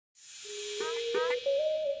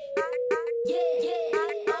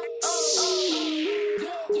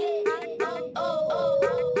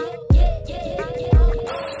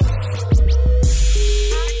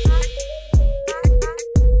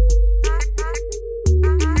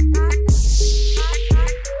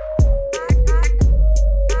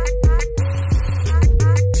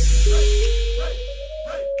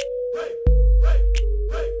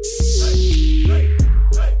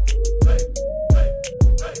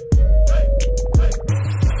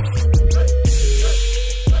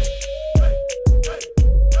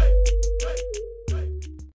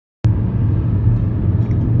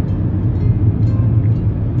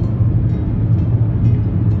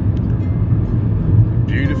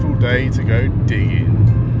Day to go digging.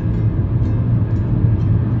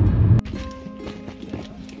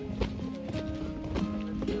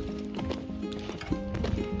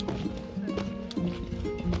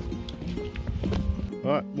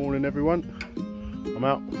 Alright, morning everyone. I'm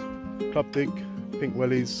out, club dig, pink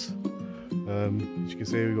wellies. As you can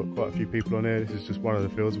see, we've got quite a few people on here. This is just one of the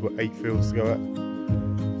fields. We've got 8 fields to go at.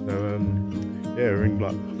 So yeah, we're in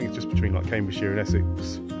like, I think it's just between like Cambridgeshire and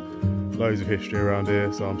Essex. Loads of history around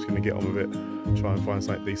here, so I'm just going to get on with it, try and find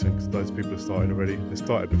something decent, because loads of people are starting already. They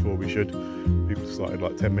started before we should. People started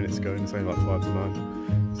like 10 minutes ago and it's only like 5 to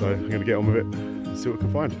 9. So I'm going to get on with it and see what we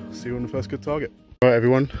can find. See you on the first good target. Alright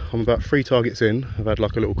everyone, I'm about 3 targets in. I've had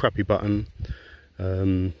like a little crappy button, a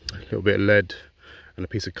little bit of lead and a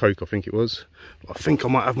piece of coke, I think it was. I think I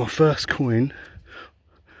might have my first coin,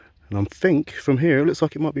 and I think from here it looks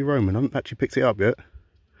like it might be Roman. I haven't actually picked it up yet.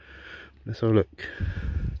 Let's have a look.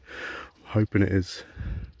 Hoping it is.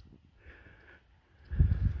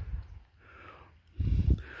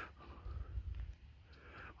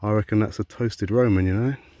 I reckon that's a toasted Roman, you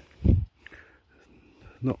know.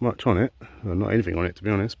 Not much on it, well, not anything on it to be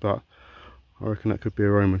honest, but I reckon that could be a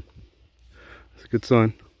Roman. It's a good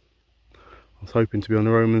sign. I was hoping to be on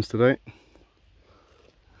the Romans today.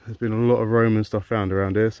 There's been a lot of Roman stuff found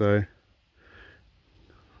around here, so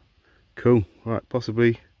cool. Right,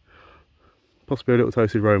 possibly a little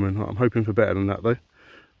toasted Roman. I'm hoping for better than that though.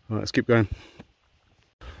 Right, let's keep going.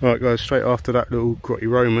 Right guys, straight after that little grotty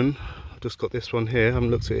Roman, I've just got this one here. I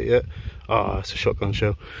haven't looked at it yet. Ah, it's a shotgun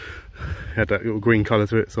shell. It had that little green colour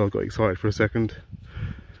to it, so I got excited for a second.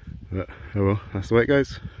 But oh well, that's the way it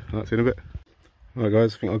goes. Right, see you in a bit. Right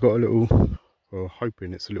guys, I think I've got a little, well,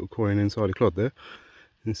 hoping it's a little coin inside a clod there.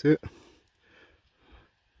 You can see it.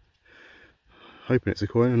 Hoping it's a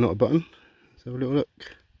coin and not a button. Let's have a little look.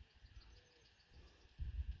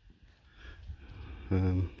 Wait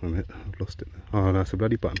a minute, I've lost it. Oh, that's a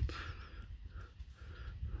bloody button.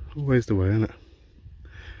 Always the way, isn't it?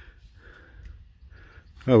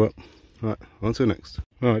 Oh well. Right, on to the next.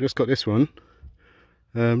 Right, I just got this one.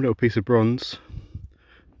 Little piece of bronze.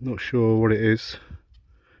 Not sure what it is.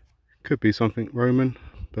 Could be something Roman,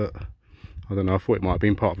 but I don't know. I thought it might have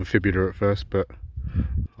been part of a fibula at first, but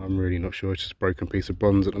I'm really not sure. It's just a broken piece of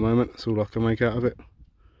bronze at the moment. That's all I can make out of it.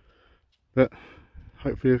 But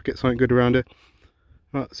hopefully we'll get something good around here.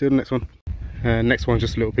 Right, see you on the next one. Next one's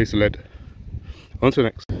just a little piece of lead. On to the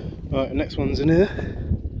next. Right, the next one's in here.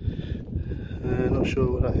 Not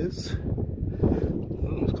sure what that is.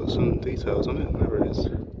 Oh, it's got some details on it, whatever it is.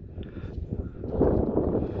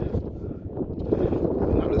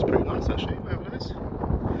 That looks pretty nice actually, whatever that is.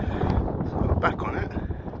 It's got a back on it.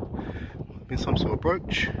 Might have been some sort of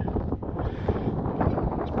brooch.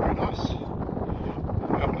 It's pretty nice.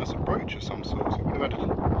 I think that's a brooch of some sort, so it would have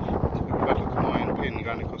had like an iron pin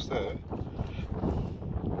going across there.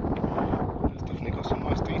 It's definitely got some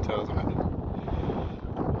nice details on it.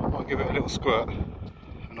 I'll give it a little squirt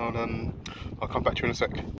and I'll come back to you in a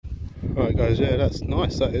sec. Alright guys, yeah, that's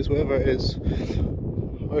nice, that is, whatever it is.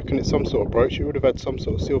 I reckon it's some sort of brooch. It would have had some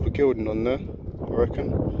sort of silver gilding on there, I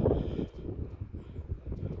reckon.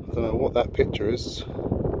 I don't know what that picture is.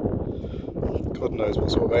 God knows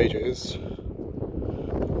what sort of age it is.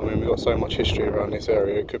 I mean, we've got so much history around this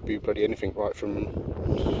area. It could be bloody anything, right from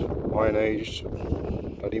Iron Age,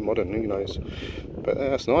 bloody modern, who knows. But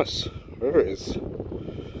that's nice, wherever it is.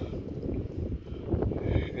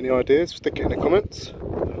 Any ideas? Stick it in the comments.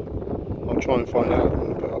 I'll try and find out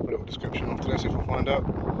and put up a little description after this if I find out.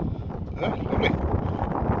 Lovely.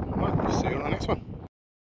 Right, see you on the next one.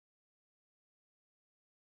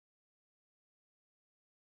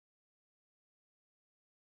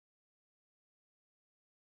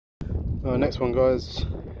 Next one guys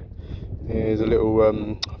is a little, I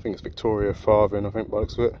think it's Victoria farthing, I think by the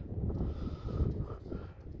looks of it.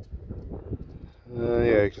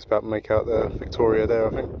 Yeah, just about make out the Victoria there, I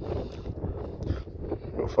think.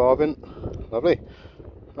 Little farthing, lovely.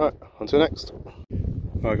 Right, on to the next.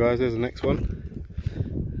 Right guys, there's the next one.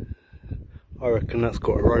 I reckon that's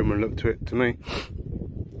got a Roman look to it to me.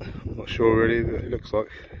 I'm not sure really, but it looks like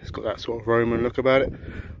it's got that sort of Roman look about it.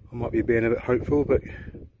 I might be being a bit hopeful, but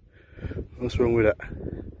what's wrong with that?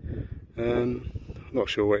 Not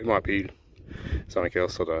sure, it might be something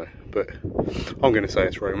else, I don't know, but I'm going to say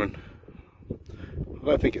it's Roman. I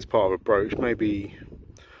don't think it's part of a brooch, maybe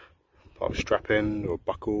part of a strap end or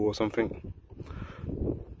buckle or something.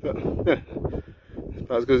 But yeah, it's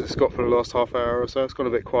about as good as it's got for the last half hour or so. It's gone a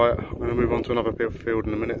bit quiet. I'm going to move on to another field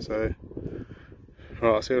in a minute, so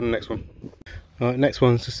alright, I'll see you on the next one. Alright, next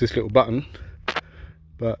one's just this little button,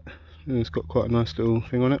 but it's got quite a nice little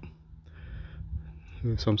thing on it.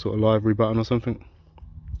 Some sort of library button or something.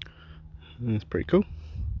 And it's pretty cool.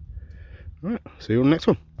 Alright, see you on the next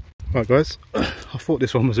one. Right guys, I thought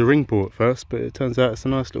this one was a ring pull at first, but it turns out it's a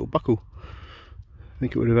nice little buckle. I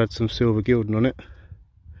think it would have had some silver gilding on it.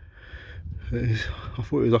 I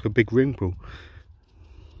thought it was like a big ring pull.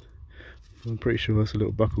 I'm pretty sure it's a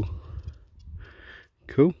little buckle.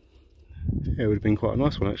 Cool. Yeah, it would have been quite a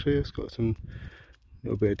nice one actually. It's got some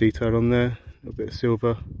little bit of detail on there, a little bit of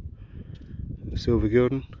silver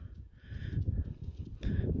gilding.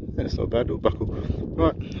 That's not a bad little buckle.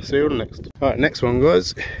 Right, see you on the next. Right, next one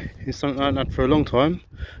guys is something I haven't had for a long time.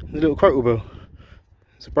 It's a little crotal bell.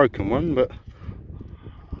 It's a broken one, but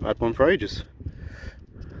I've had one for ages.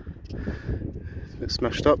 It's a bit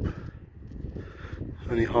smashed up.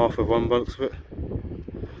 Only half of one by the looks of it.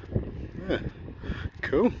 Yeah,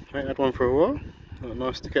 cool. I ain't had one for a while.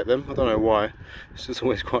 Nice to get them. I don't know why. It's just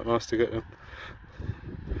always quite nice to get them.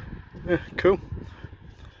 Yeah, cool.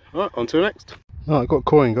 Alright, on to the next. Alright, got a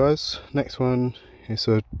coin guys. Next one is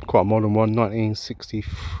a quite a modern one,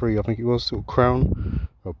 1963 I think it was, little crown,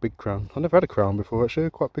 or big crown. I've never had a crown before actually,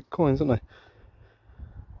 quite big coins aren't they?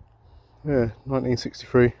 Yeah,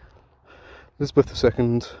 1963. Elizabeth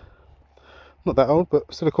II. Not that old,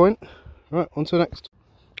 but still a coin. Right, on to the next.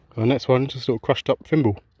 Our next one, just a little crushed up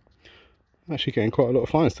thimble. I'm actually getting quite a lot of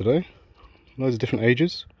finds today. Loads of different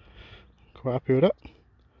ages. Quite happy with that.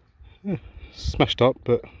 Yeah, smashed up,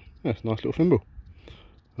 but yeah, it's a nice little thimble.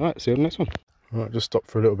 Alright, see you on the next one. Alright, just stopped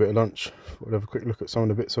for a little bit of lunch. Thought I'd have a quick look at some of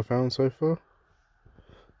the bits I found so far.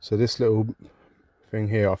 So this little thing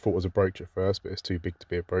here I thought was a brooch at first, but it's too big to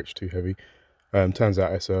be a brooch, too heavy. Turns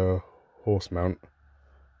out it's a horse mount,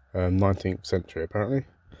 19th century apparently.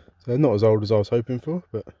 So not as old as I was hoping for,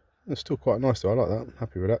 but it's still quite nice though. I like that, I'm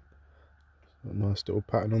happy with that. Got a nice little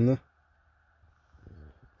pattern on there.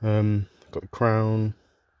 Got the crown,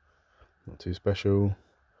 not too special.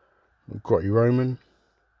 Grotty Roman,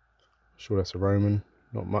 sure that's a Roman.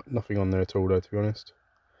 Nothing on there at all though, to be honest.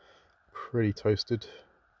 Pretty toasted.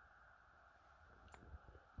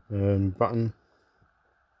 Button.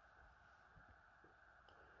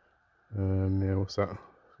 Yeah, what's that?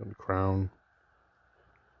 Got the crown.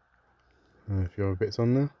 A few other bits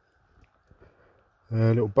on there.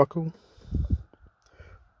 Little buckle.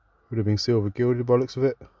 Would have been silver gilded by the looks of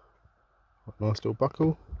it. Nice little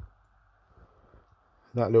buckle.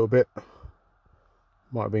 That little bit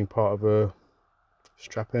might have been part of a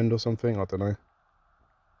strap end or something, I don't know.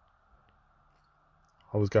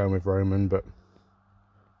 I was going with Roman, but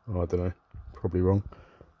I don't know, probably wrong.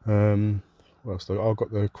 What else? I've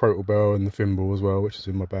got the crotal bell and the thimble as well, which is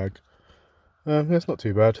in my bag. Yeah, it's not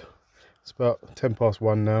too bad. It's about 10 past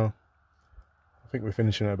 1 now. I think we're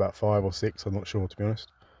finishing at about 5 or 6, I'm not sure to be honest.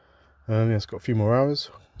 Yeah, it's got a few more hours.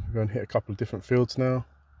 We're going to hit a couple of different fields now.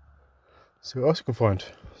 See what else you can find.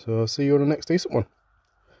 So I'll see you on the next decent one.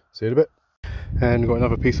 See you in a bit. And got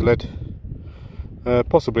another piece of lead.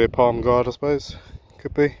 Possibly a palm guard, I suppose.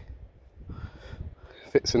 Could be.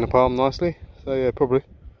 Fits in the palm nicely. So yeah, probably.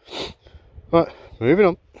 Right, moving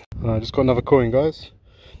on. I just got another coin, guys.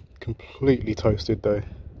 Completely toasted though.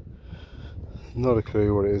 Not a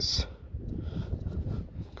clue what it is.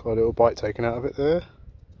 Got a little bite taken out of it there.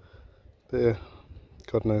 But yeah,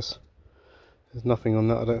 God knows. There's nothing on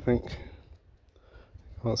that, I don't think.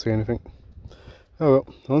 Can't see anything. Oh well,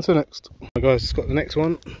 on to the next. Right guys, just got the next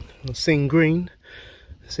one. I'll sing green.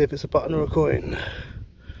 Let's see if it's a button or a coin.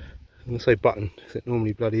 I'm going to say button, because it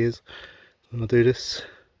normally bloody is. I'll do this.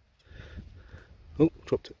 Oh,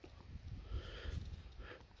 dropped it.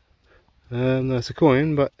 No, it's a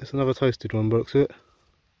coin, but it's another toasted one by the looks of it.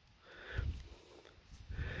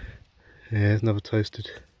 Yeah, it's another toasted.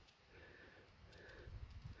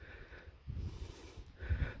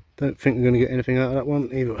 Don't think we're going to get anything out of that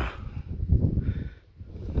one either.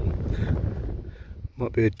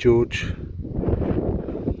 Might be a George,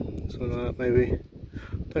 something like that maybe.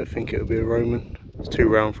 Don't think it'll be a Roman. It's too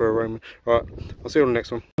round for a Roman. Right, I'll see you on the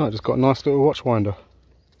next one. I just got a nice little watch winder.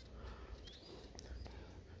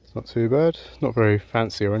 It's not too bad. It's not very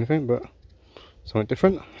fancy or anything, but Something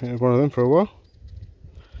different. I had one of them for a while.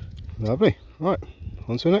 Lovely. Right,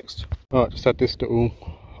 on to the next. Alright, just had this little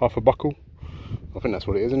half a buckle. I think that's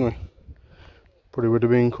what it is anyway. Probably would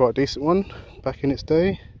have been quite a decent one back in its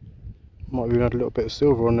day. Might have even had a little bit of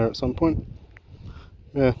silver on there at some point.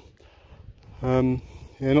 Yeah.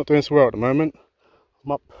 Yeah, not doing so well at the moment.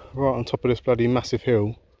 I'm up right on top of this bloody massive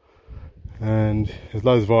hill, and there's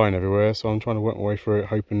loads of iron everywhere, so I'm trying to work my way through it,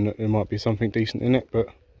 hoping that there might be something decent in it, but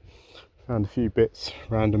found a few bits,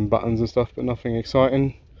 random buttons and stuff, but nothing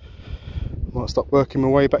exciting. Might stop working my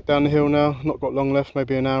way back down the hill now. Not got long left,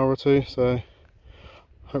 maybe an hour or two, so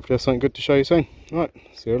hopefully there's something good to show you soon. Right,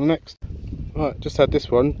 see you on the next. Right, just had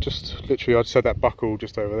this one, just literally I just had that buckle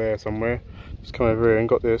just over there somewhere. Just come over here and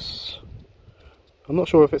got this. I'm not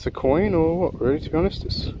sure if it's a coin or what really, to be honest.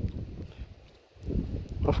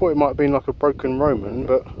 I thought it might have been like a broken Roman,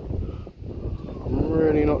 but I'm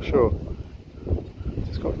really not sure.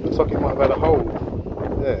 Looks like it might have had a hole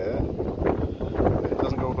there, but it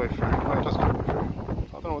doesn't go all the way through. Oh, it does go all the way through.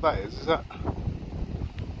 I don't know what that is. Is that...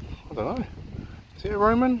 I don't know. Is it a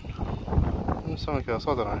Roman? Or something else?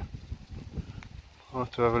 I don't know. I'll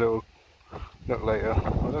have to have a little look later. I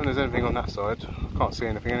don't think there's anything on that side. I can't see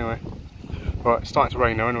anything anyway. Right, it's starting to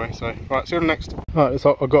rain now anyway, so... Right, see you on the next. Right,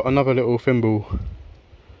 so I've got another little thimble.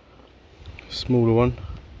 Smaller one.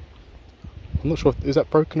 I'm not sure, is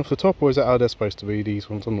that broken off the top or is that how they're supposed to be,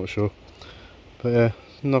 these ones? I'm not sure. But yeah,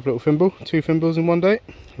 another little thimble. 2 thimbles in one day.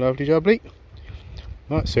 Lovely jubbly.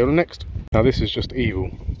 Right, see you on the next. Now this is just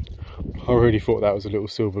evil. I really thought that was a little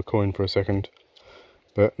silver coin for a second.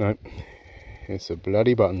 But no, it's a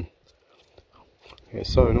bloody button.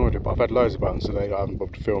 It's so annoying, but I've had loads of buttons today that I haven't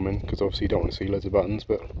bothered filming because obviously you don't want to see loads of buttons,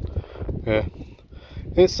 but yeah,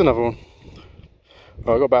 it's another one.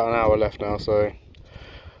 Right, I've got about an hour left now, so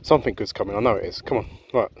something good's coming, I know it is. Come on,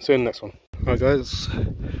 right, see you in the next one. Right guys,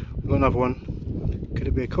 we've got another one. Could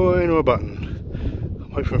it be a coin or a button?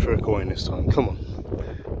 I'm hoping for a coin this time, come on.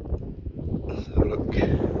 Let's have a look.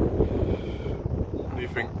 What do you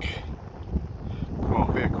think? Come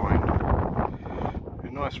on, be a coin.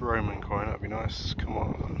 Nice Roman coin, that'd be nice. Come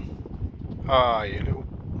on. Ah, you little...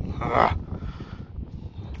 Ah.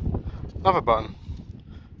 Another button.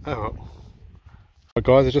 Oh well. Right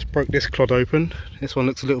guys, I just broke this clod open. This one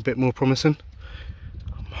looks a little bit more promising.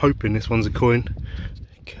 I'm hoping this one's a coin.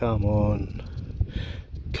 Come on.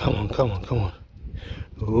 Come on, come on, come on.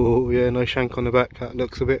 Oh yeah, no shank on the back. That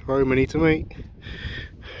looks a bit Roman-y to me.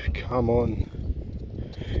 Come on.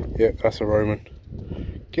 Yep, that's a Roman.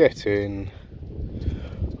 Get in.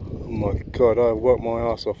 Oh my god, I worked my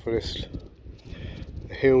ass off for this.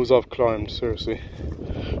 The hills I've climbed, seriously.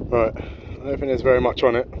 Right, I don't think there's very much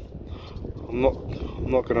on it. I'm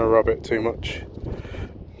not going to rub it too much.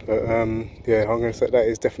 But yeah, I'm going to say that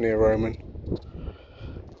is definitely a Roman.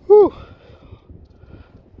 Whew.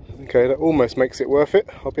 Okay, that almost makes it worth it.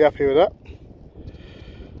 I'll be happy with that.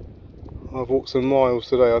 I've walked some miles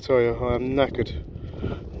today, I tell you. I am knackered.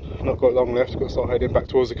 Not got long left, got to start heading back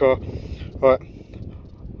towards the car. Right.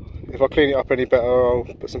 If I clean it up any better, I'll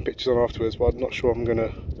put some pictures on afterwards, but I'm not sure I'm going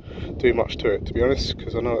to do much to it, to be honest,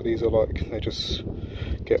 because I know what these are like. They just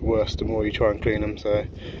get worse the more you try and clean them, so...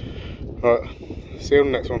 Right, see you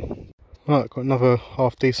on the next one. Right, got another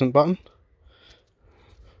half decent button.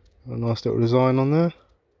 Got a nice little design on there.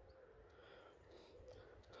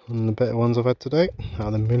 One of the better ones I've had today, out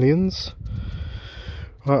of the millions.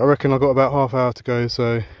 Right, I reckon I've got about half hour to go,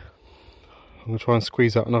 so... I'm going to try and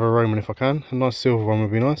squeeze out another Roman if I can. A nice silver one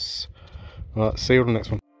would be nice. Right, see you on the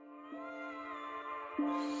next one.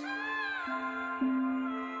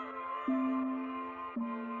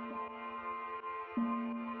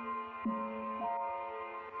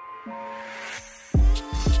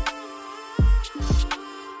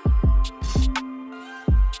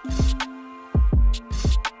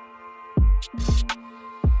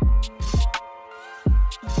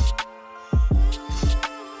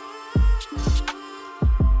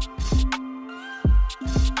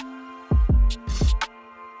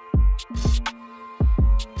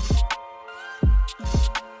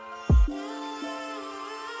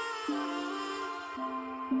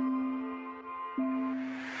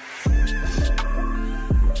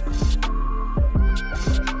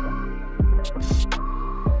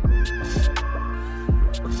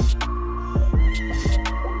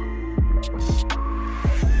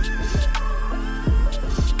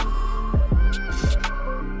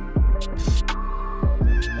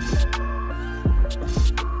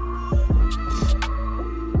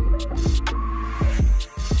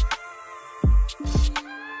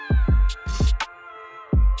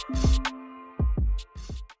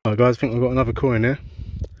 Right guys, I think we've got another coin here.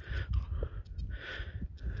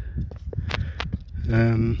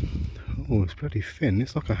 Oh, it's bloody thin.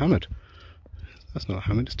 It's like a hammered. That's not a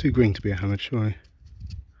hammered. It's too green to be a hammered, surely.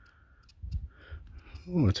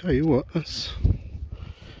 Oh, I tell you what, that's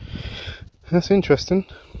interesting.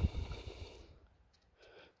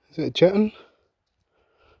 Is it a jeton?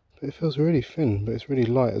 But it feels really thin, but it's really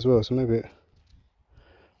light as well, so maybe it...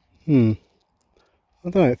 I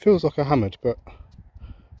don't know, it feels like a hammered, but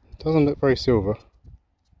it doesn't look very silver.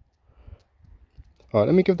 Alright,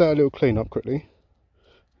 let me give that a little clean up quickly.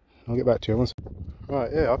 I'll get back to you.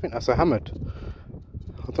 Right, yeah, I think that's a hammered.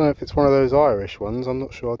 I don't know if it's one of those Irish ones, I'm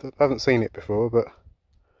not sure. I haven't seen it before, but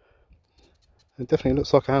it definitely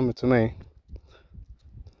looks like a hammered to me.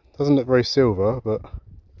 Doesn't look very silver, but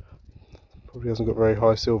probably hasn't got very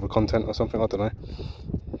high silver content or something, I don't know.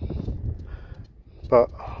 But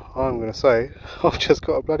I'm going to say, I've just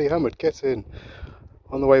got a bloody hammered. Get in.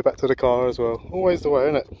 On the way back to the car as well. Always the way,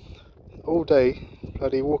 isn't it? All day,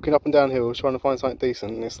 bloody walking up and down hills trying to find something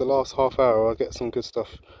decent, and it's the last half hour I get some good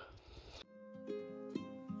stuff.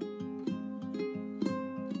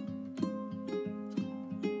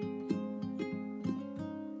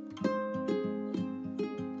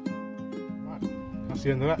 That's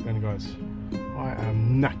the end of that then, guys. I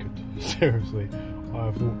am knackered, seriously. I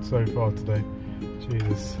have walked so far today.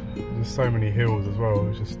 Jesus, there's so many hills as well,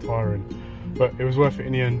 it's just tiring. But it was worth it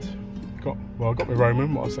in the end. I got my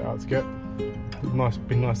Roman, what I set out to get.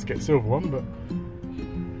 Been nice to get a silver one, but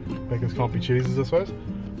beggars can't be choosers, I suppose.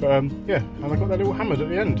 But yeah, and I got that little hammered at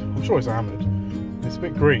the end. I'm sure it's a hammered. It's a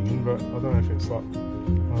bit green, but I don't know if it's like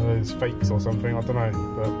one of those fakes or something, I don't know.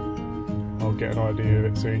 But I'll get an idea of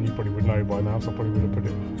it soon. You probably would know by now, so I probably would have put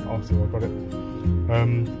it after I got it.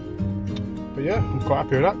 But yeah, I'm quite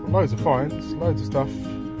happy with that. Loads of finds, loads of stuff,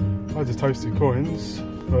 loads of toasted coins,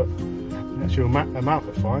 but the actual amount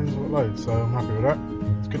of finds, what loads, so I'm happy with that.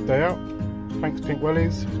 It's a good day out. Thanks Pink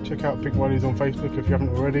Wellies. Check out Pink Wellies on Facebook if you haven't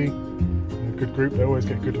already. They're a good group, they always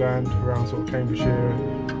get good land around sort of Cambridgeshire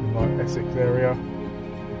and like Essex area.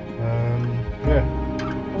 Yeah.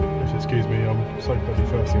 Excuse me, I'm so bloody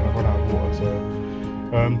thirsty and I've run out of water, so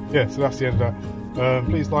yeah, so that's the end of that.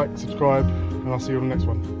 Please like, subscribe, and I'll see you on the next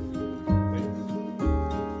one.